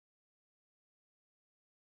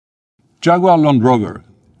Jaguar Land Rover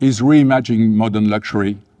is reimagining modern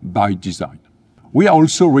luxury by design. We are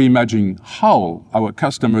also reimagining how our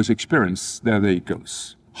customers experience their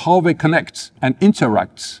vehicles, how they connect and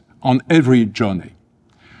interact on every journey.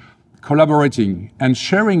 Collaborating and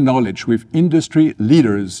sharing knowledge with industry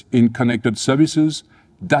leaders in connected services,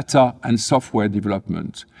 data and software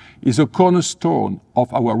development is a cornerstone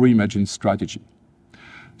of our reimagined strategy.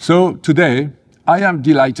 So today, I am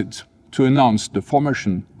delighted to announce the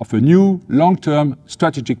formation of a new long-term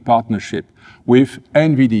strategic partnership with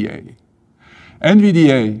Nvidia.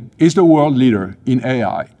 Nvidia is the world leader in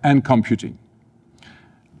AI and computing.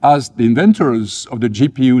 As the inventors of the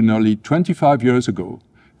GPU nearly 25 years ago,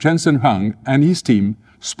 Jensen Huang and his team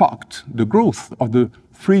sparked the growth of the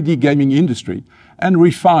 3D gaming industry and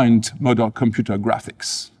refined modern computer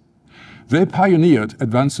graphics. They pioneered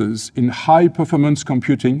advances in high-performance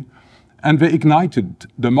computing, and they ignited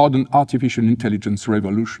the modern artificial intelligence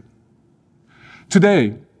revolution.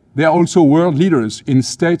 Today, they are also world leaders in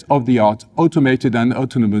state-of-the-art automated and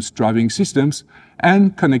autonomous driving systems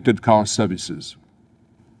and connected car services.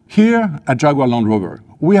 Here at Jaguar Land Rover,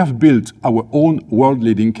 we have built our own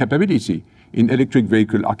world-leading capability in electric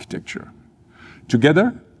vehicle architecture.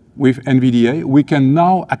 Together with Nvidia, we can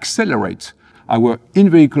now accelerate our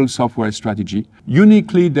in-vehicle software strategy,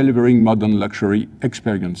 uniquely delivering modern luxury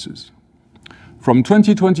experiences. From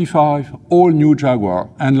 2025, all new Jaguar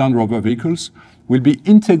and Land Rover vehicles will be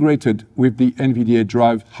integrated with the Nvidia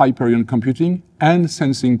Drive Hyperion computing and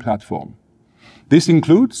sensing platform. This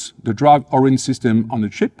includes the Drive Orin system on a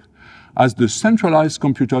chip as the centralized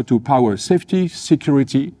computer to power safety,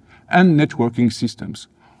 security, and networking systems,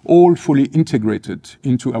 all fully integrated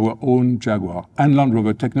into our own Jaguar and Land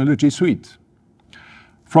Rover technology suite.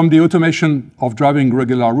 From the automation of driving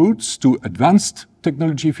regular routes to advanced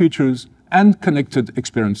technology features and connected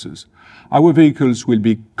experiences, our vehicles will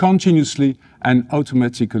be continuously and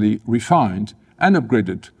automatically refined and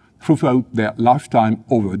upgraded throughout their lifetime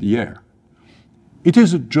over the air. It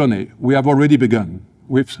is a journey we have already begun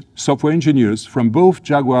with software engineers from both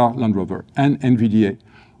Jaguar Land Rover and Nvidia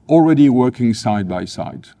already working side by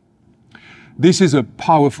side. This is a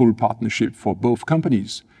powerful partnership for both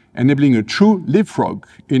companies, enabling a true leapfrog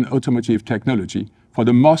in automotive technology for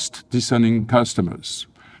the most discerning customers.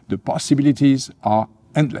 The possibilities are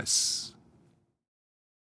endless.